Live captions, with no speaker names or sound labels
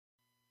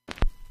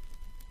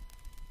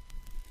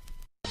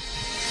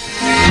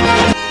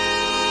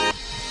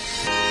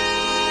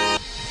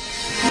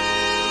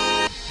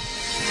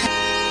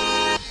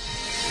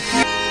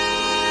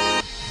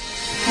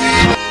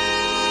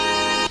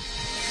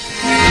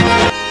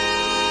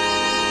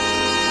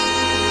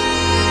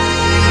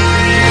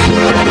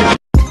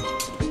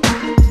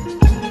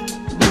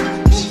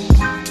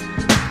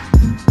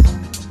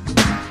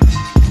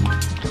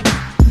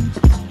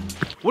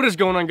What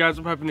is going on, guys?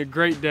 I'm having a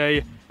great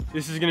day.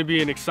 This is going to be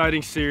an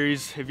exciting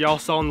series. If y'all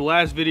saw in the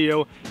last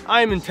video,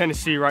 I am in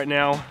Tennessee right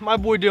now. My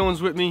boy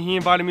Dylan's with me. He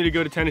invited me to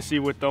go to Tennessee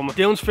with them.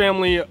 Dylan's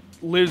family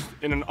lives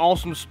in an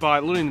awesome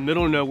spot, literally in the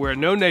middle of nowhere,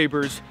 no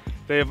neighbors.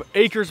 They have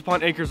acres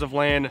upon acres of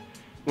land.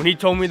 When he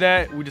told me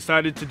that, we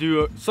decided to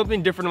do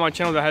something different on my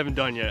channel that I haven't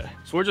done yet.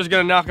 So we're just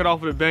gonna knock it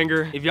off with a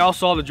banger. If y'all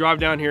saw the drive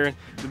down here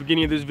at the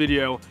beginning of this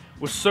video,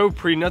 was so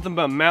pretty, nothing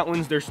but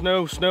mountains. There's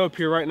no snow up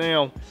here right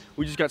now.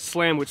 We just got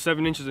slammed with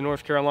 7 inches in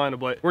North Carolina,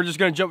 but we're just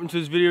gonna jump into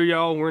this video,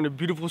 y'all. We're in a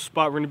beautiful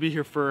spot. We're gonna be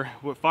here for,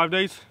 what, 5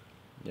 days?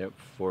 Yep,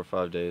 4 or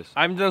 5 days.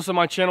 I haven't done this on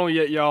my channel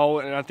yet, y'all,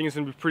 and I think it's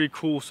gonna be pretty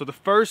cool. So the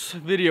first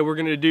video we're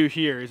gonna do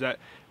here is that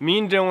me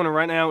and Dylan are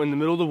right now in the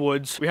middle of the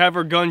woods. We have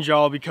our guns,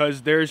 y'all,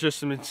 because there's just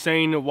some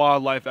insane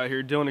wildlife out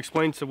here. Dylan,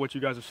 explain to what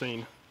you guys have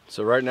seen.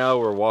 So right now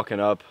we're walking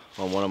up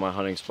on one of my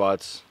hunting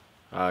spots.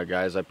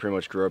 Guys, I pretty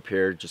much grew up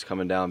here, just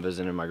coming down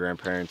visiting my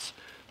grandparents.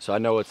 So I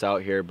know what's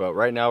out here, but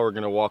right now we're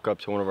gonna walk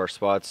up to one of our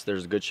spots.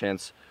 There's a good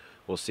chance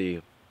we'll see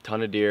a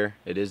ton of deer.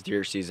 It is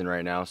deer season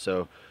right now,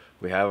 so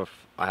I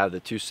have the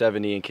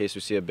 270 in case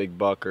we see a big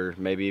buck or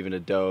maybe even a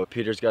doe.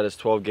 Peter's got his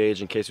 12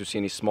 gauge in case we see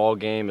any small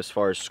game as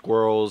far as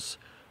squirrels,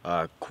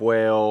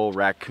 quail,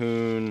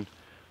 raccoon,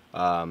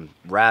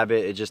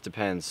 rabbit. It just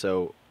depends.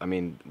 So I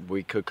mean,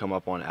 we could come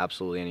up on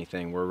absolutely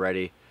anything. We're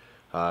ready.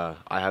 I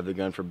have the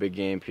gun for big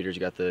game. Peter's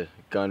got the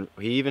gun.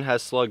 He even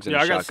has slugs in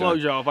his shotgun. Yeah, I got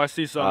slugs, y'all. If I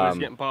see something, it's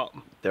getting popped.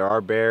 There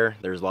are bear.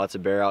 There's lots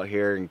of bear out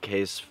here. In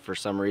case for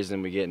some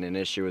reason we get in an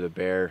issue with a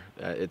bear,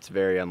 it's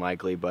very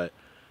unlikely, but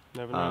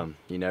never know.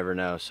 You never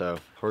know. So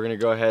we're gonna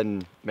go ahead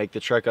and make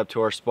the trek up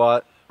to our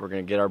spot. We're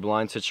gonna get our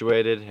blind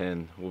situated,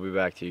 and we'll be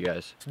back to you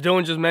guys. So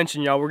Dylan just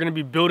mentioned, y'all, we're gonna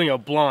be building a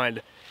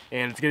blind,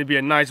 and it's gonna be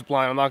a nice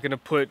blind. I'm not gonna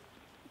put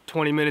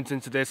 20 minutes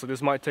into this, so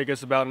this might take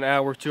us about an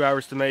hour, 2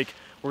 hours to make.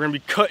 We're gonna be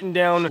cutting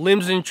down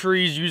limbs and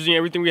trees, using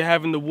everything we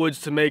have in the woods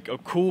to make a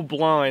cool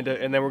blind,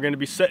 and then we're gonna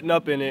be setting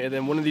up in it, and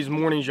then one of these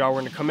mornings, y'all, we're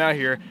gonna come out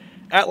here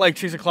at like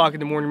 6 o'clock in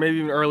the morning, maybe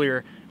even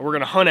earlier, and we're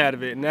gonna hunt out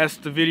of it. And that's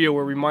the video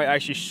where we might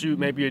actually shoot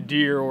maybe a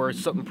deer or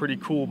something pretty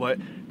cool. But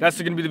that's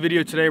gonna be the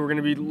video today. We're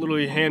gonna be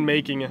literally hand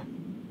making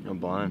a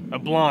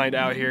blind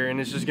out here,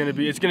 and it's gonna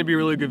be a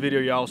really good video,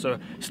 y'all. So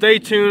stay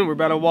tuned. We're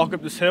about to walk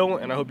up this hill,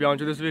 and I hope y'all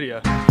enjoy this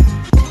video.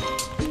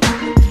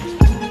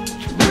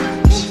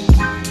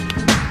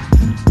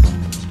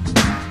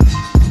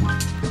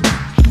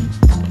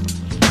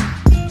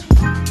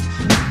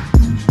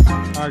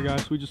 Alright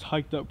guys, we just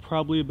hiked up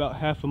probably about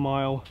half a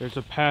mile. There's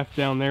a path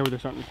down there where they're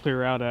starting to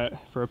clear out at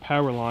for a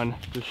power line.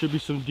 There should be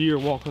some deer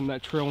walking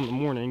that trail in the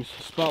mornings.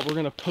 The spot we're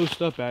gonna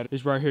post up at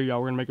is right here,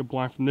 y'all. We're gonna make a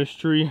blind from this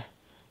tree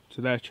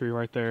to that tree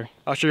right there.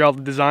 I'll show y'all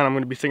the design I'm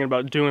gonna be thinking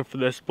about doing for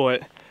this,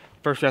 but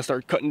first we gotta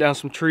start cutting down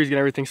some trees, get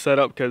everything set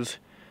up, because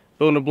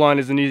building a blind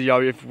isn't easy, y'all.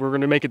 If we're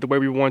gonna make it the way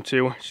we want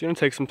to, it's gonna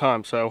take some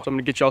time. So I'm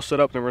gonna get y'all set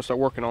up and we're gonna start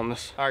working on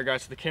this. All right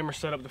guys, so the camera's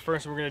set up. The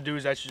first thing we're gonna do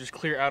is actually just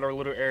clear out our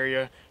little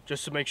area,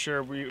 just to make sure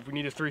if we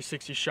need a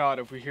 360 shot,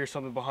 if we hear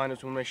something behind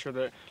us, we wanna make sure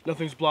that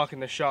nothing's blocking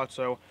the shot.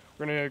 So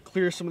we're gonna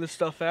clear some of this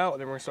stuff out, and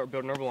then we're gonna start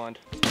building our blind.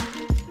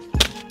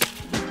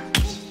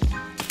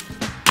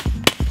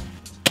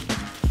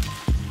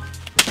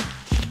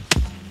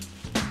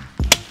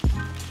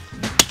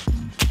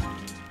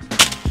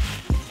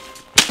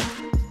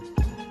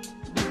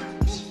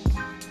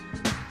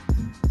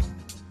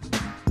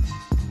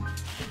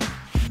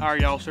 All right,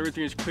 y'all, so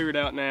everything is cleared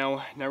out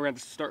now. Now we're going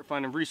to start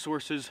finding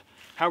resources.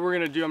 How we're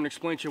going to do, I'm going to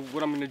explain to you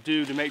what I'm going to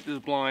do to make this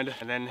blind,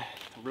 and then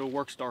the real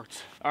work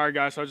starts. All right,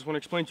 guys, so I just want to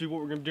explain to you what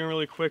we're going to do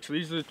really quick. So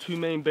these are the two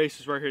main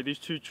bases right here, these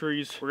two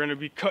trees. We're going to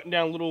be cutting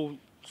down little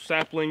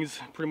saplings,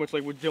 pretty much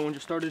like what Dylan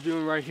just started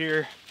doing right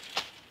here.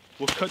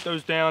 We'll cut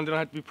those down. They don't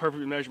have to be perfect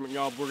with measurement,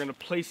 y'all. We're going to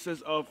place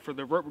this up for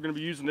the rope we're going to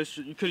be using. This,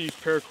 you could use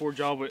paracord,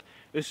 y'all, but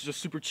this is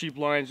just super cheap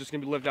line. It's just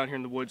going to be left out here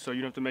in the woods, so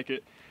you don't have to make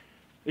it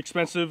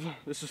expensive.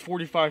 This is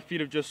 45 feet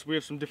of just, we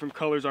have some different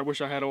colors. I wish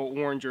I had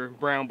orange or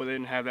brown, but they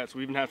didn't have that, so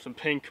we even have some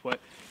pink,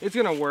 but it's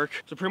gonna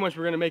work. So pretty much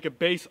we're gonna make a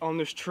base on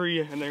this tree,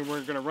 and then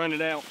we're gonna run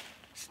it out,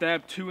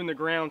 stab 2 in the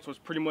ground, so it's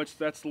pretty much,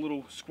 that's the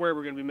little square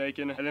we're gonna be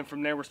making, and then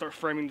from there we'll start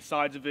framing the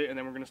sides of it, and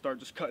then we're gonna start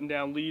just cutting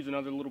down leaves and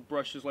other little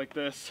brushes like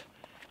this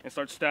and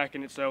start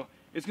stacking it. So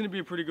it's gonna be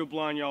a pretty good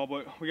blind, y'all,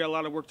 but we got a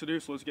lot of work to do,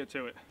 so let's get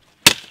to it.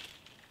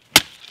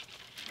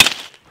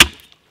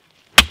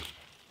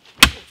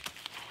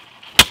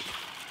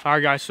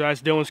 Alright guys, so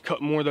as Dylan's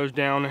cutting more of those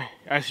down,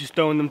 as he's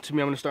throwing them to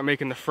me, I'm going to start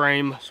making the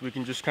frame so we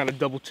can just kind of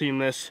double team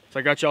this. So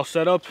I got y'all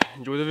set up.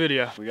 Enjoy the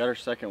video. We got our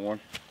second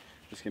one.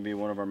 This can be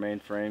one of our main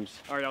frames.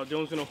 Alright y'all,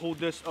 Dylan's going to hold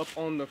this up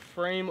on the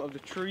frame of the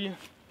tree.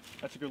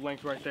 That's a good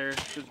length right there,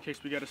 just in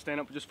case we got to stand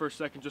up just for a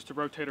second just to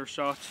rotate our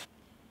shots.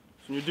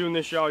 So when you're doing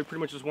this, y'all, you pretty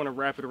much just want to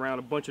wrap it around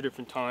a bunch of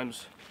different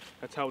times.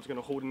 That's how it's going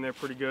to hold in there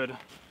pretty good.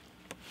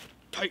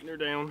 Tighten her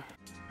down.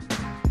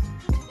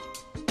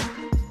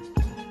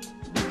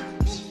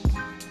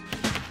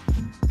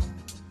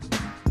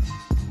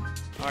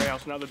 Alright, y'all,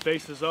 so now the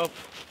base is up.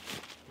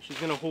 She's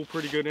gonna hold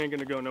pretty good, ain't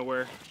gonna go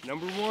nowhere.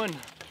 Number 1.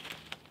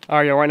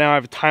 Alright, y'all, right now I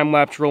have a time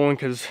lapse rolling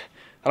because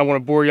I don't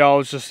want to bore y'all.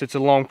 It's a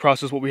long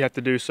process what we have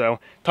to do. So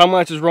time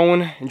lapse is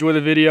rolling. Enjoy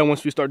the video.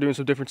 Once we start doing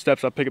some different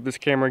steps, I'll pick up this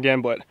camera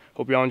again, but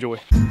hope y'all enjoy.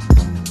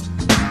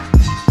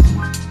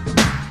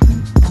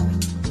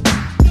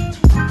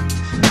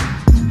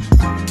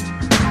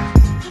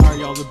 Alright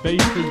y'all, the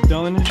base is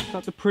done. It's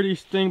not the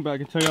prettiest thing, but I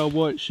can tell y'all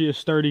what, she is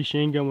sturdy. She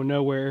ain't going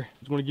nowhere.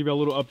 Just want to give y'all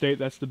a little update.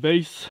 That's the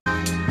base.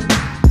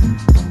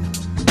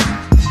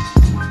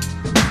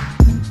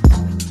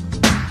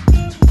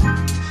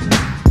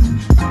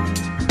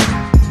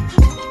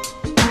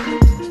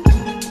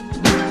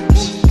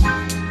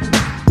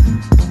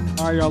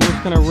 Alright y'all,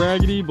 looks kind of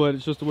raggedy, but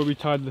it's just the way we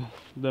tied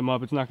them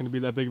up. It's not going to be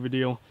that big of a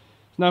deal.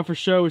 It's not for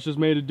show, it's just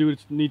made to do what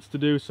it needs to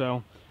do.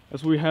 So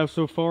that's what we have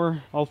so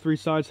far. All three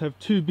sides have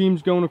two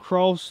beams going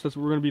across. That's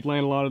what we're going to be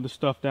laying a lot of the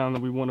stuff down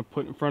that we want to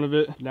put in front of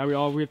it. Now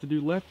all we have to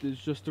do left is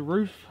just the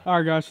roof.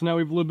 Alright guys, so now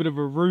we have a little bit of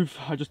a roof.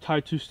 I just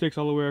tied two sticks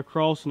all the way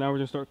across, and now we're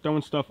going to start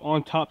throwing stuff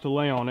on top to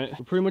lay on it.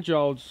 But pretty much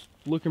y'all, it's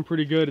looking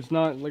pretty good. It's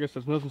not, like I said,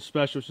 it's nothing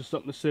special. It's just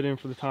something to sit in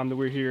for the time that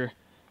we're here.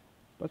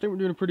 I think we're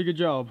doing a pretty good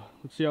job.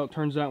 Let's see how it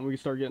turns out when we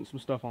can start getting some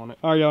stuff on it.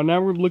 Alright y'all, now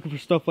we're looking for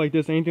stuff like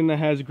this. Anything that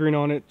has green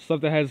on it,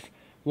 stuff that has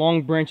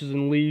long branches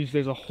and leaves.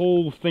 There's a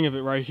whole thing of it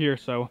right here.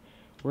 So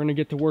we're gonna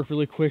get to work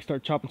really quick,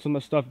 start chopping some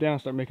of the stuff down,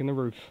 start making the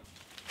roof.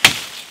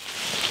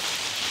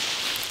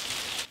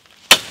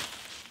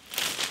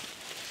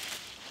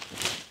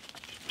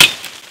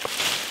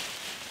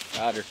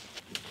 Got her.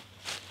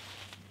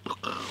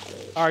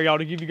 Alright y'all,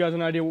 to give you guys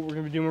an idea what we're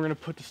going to be doing, we're going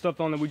to put the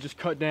stuff on that we just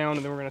cut down,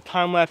 and then we're going to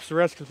time lapse the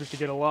rest because we have to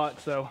get a lot,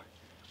 so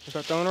we'll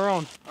start throwing her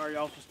on. Alright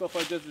y'all, so stuff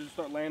like this, we just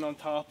start laying on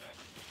top.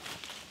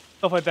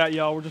 Stuff like that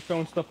y'all, we're just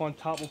throwing stuff on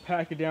top, we'll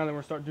pack it down, then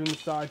we'll start doing the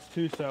sides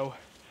too, so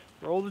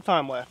roll the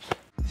time lapse.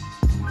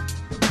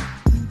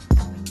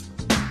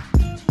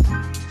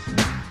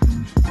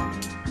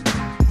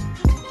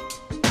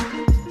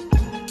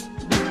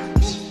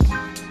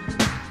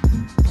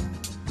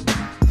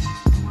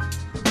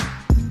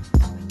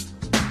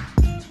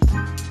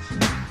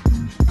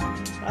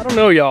 I don't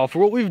know y'all, for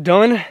what we've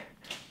done, I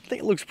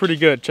think it looks pretty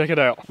good. Check it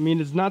out. I mean,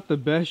 it's not the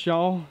best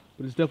y'all,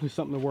 but it's definitely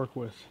something to work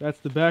with. That's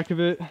the back of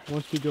it.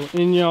 Once we go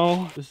in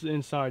y'all, this is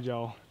inside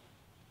y'all.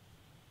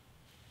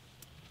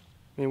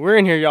 I mean, we're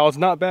in here y'all, it's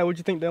not bad. What'd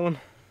you think, Dylan?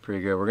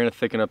 Pretty good. We're gonna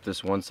thicken up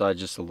this one side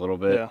just a little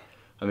bit. Yeah.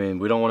 I mean,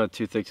 we don't want it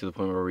too thick to the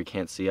point where we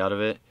can't see out of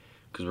it,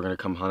 because we're gonna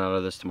come hunt out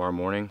of this tomorrow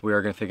morning. We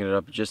are gonna thicken it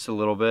up just a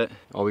little bit.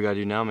 All we gotta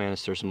do now, man,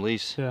 is throw some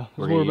leaves. Yeah, that's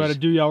what we're about to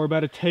do y'all. We're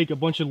about to take a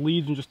bunch of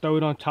leaves and just throw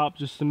it on top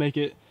just to make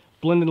it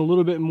blend in a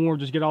little bit more,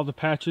 just get all the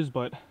patches,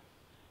 but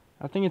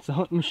I think it's a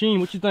hunting machine.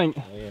 What you think?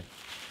 Oh yeah.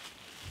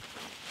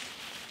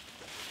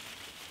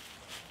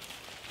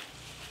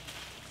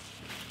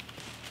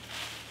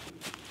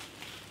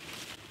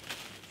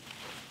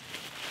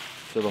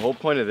 So the whole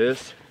point of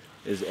this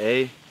is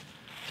to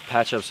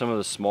patch up some of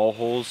the small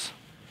holes,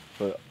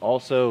 but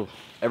also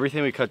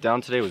everything we cut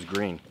down today was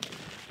green.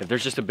 If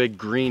there's just a big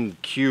green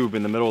cube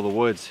in the middle of the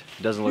woods,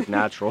 it doesn't look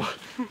natural.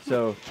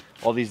 So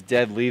all these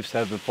dead leaves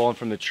have been falling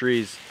from the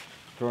trees.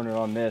 Throwing it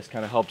on this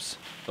kind of helps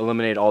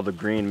eliminate all the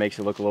green, makes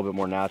it look a little bit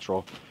more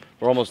natural.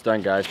 We're almost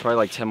done, guys, probably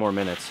like 10 more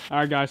minutes. All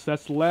right guys, so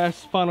that's the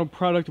last final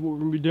product of what we're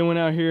gonna be doing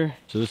out here.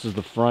 So this is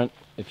the front,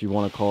 if you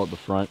want to call it the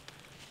front.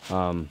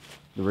 The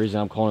reason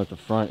I'm calling it the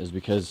front is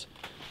because,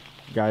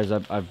 guys,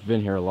 I've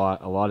been here a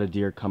lot of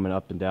deer coming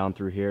up and down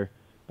through here.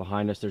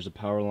 Behind us there's a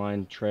power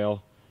line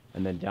trail,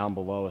 and then down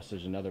below us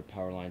there's another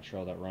power line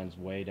trail that runs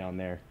way down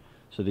there.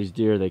 So these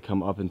deer, they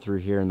come up and through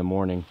here in the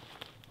morning.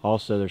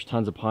 Also, there's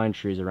tons of pine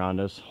trees around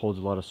us, holds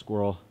a lot of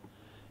squirrel,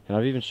 and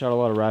I've even shot a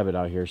lot of rabbit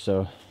out here.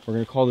 So we're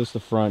gonna call this the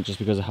front just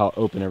because of how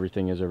open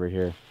everything is over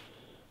here.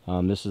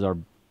 This is our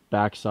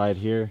back side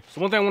here.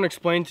 So one thing I want to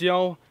explain to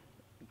y'all,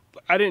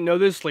 I didn't know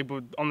this, like,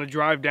 but on the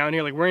drive down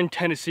here, like, we're in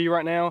Tennessee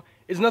right now.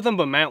 It's nothing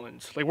but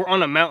mountains. Like, we're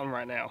on a mountain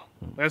right now.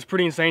 Like, that's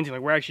pretty insane to me.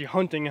 Like, we're actually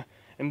hunting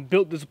and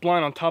built this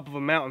blind on top of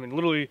a mountain. I mean,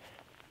 literally,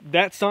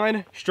 that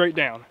side straight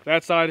down,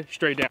 that side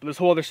straight down. This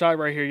whole other side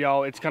right here,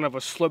 y'all, it's kind of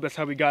a slope. That's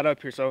how we got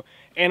up here. So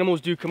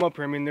animals do come up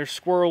here. I mean, there's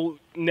squirrel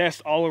nests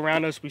all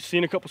around us. We've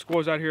seen a couple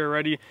squirrels out here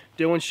already.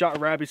 Dylan shot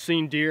rabbits,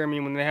 seen deer. I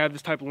mean, when they have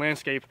this type of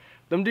landscape,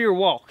 them deer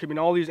walk. I mean,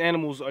 all these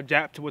animals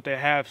adapt to what they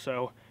have.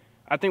 So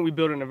I think we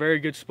built it in a very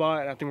good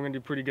spot, and I think we're gonna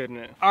do pretty good in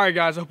it. All right,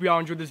 guys, I hope y'all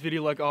enjoyed this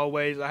video like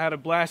always. I had a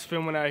blast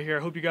filming out here.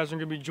 I hope you guys are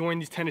gonna be enjoying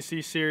these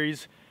Tennessee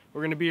series.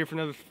 We're gonna be here for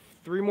another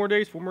 3 more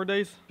days, 4 more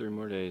days? 3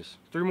 more days.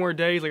 3 more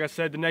days. Like I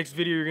said, the next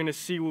video you're gonna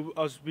see will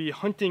us be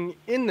hunting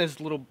in this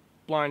little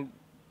blind.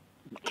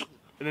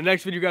 And the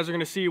next video you guys are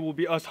gonna see will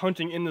be us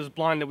hunting in this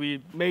blind that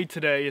we made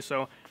today.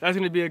 So that's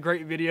gonna be a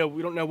great video.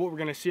 We don't know what we're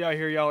gonna see out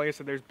here, y'all. Like I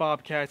said, there's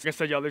bobcats. Like I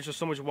said, y'all, there's just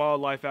so much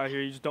wildlife out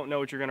here. You just don't know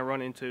what you're gonna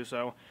run into.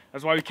 So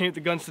that's why we came with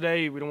the guns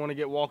today. We don't want to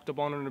get walked up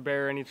on a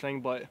bear or anything,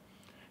 but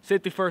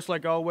safety first,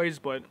 like always.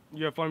 But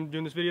you have fun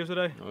doing this video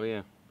today? Oh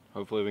yeah.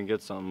 Hopefully we can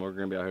get something. We're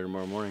gonna be out here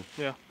tomorrow morning.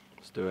 Yeah.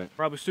 Let's do it.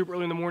 Probably super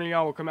early in the morning,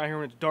 y'all. We'll come out here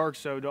when it's dark,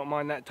 so don't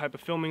mind that type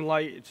of filming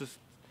light. It's just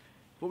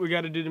what we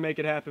got to do to make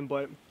it happen.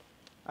 But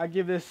I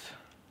give this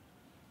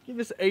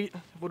 8.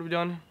 What have we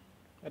done?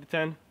 Out of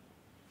 10.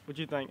 What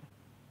do you think?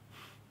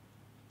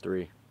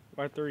 3.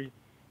 Why 3?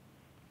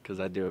 Because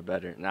I do it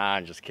better. Nah,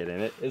 I'm just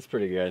kidding. It's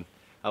pretty good.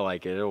 I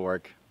like it. It'll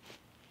work.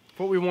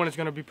 What we want is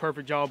going to be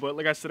perfect, y'all. But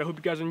like I said, I hope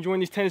you guys are enjoying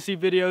these Tennessee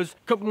videos. A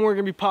couple more are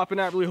going to be popping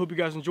out. Really hope you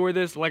guys enjoy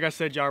this. Like I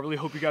said, y'all, I really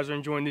hope you guys are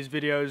enjoying these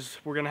videos.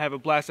 We're going to have a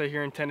blast out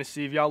here in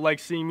Tennessee. If y'all like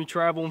seeing me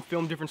travel and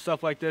film different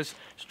stuff like this,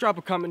 just drop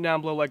a comment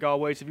down below like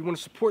always. If you want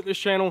to support this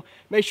channel,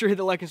 make sure to hit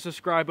the like and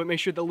subscribe, but make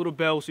sure to hit that little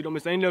bell so you don't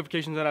miss any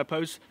notifications that I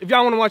post. If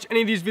y'all want to watch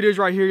any of these videos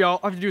right here, y'all,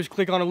 all you have to do is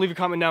click on it, leave a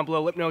comment down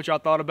below, let me know what y'all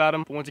thought about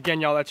them. But once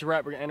again, y'all, that's a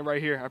wrap. We're going to end it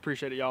right here. I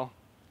appreciate it, y'all.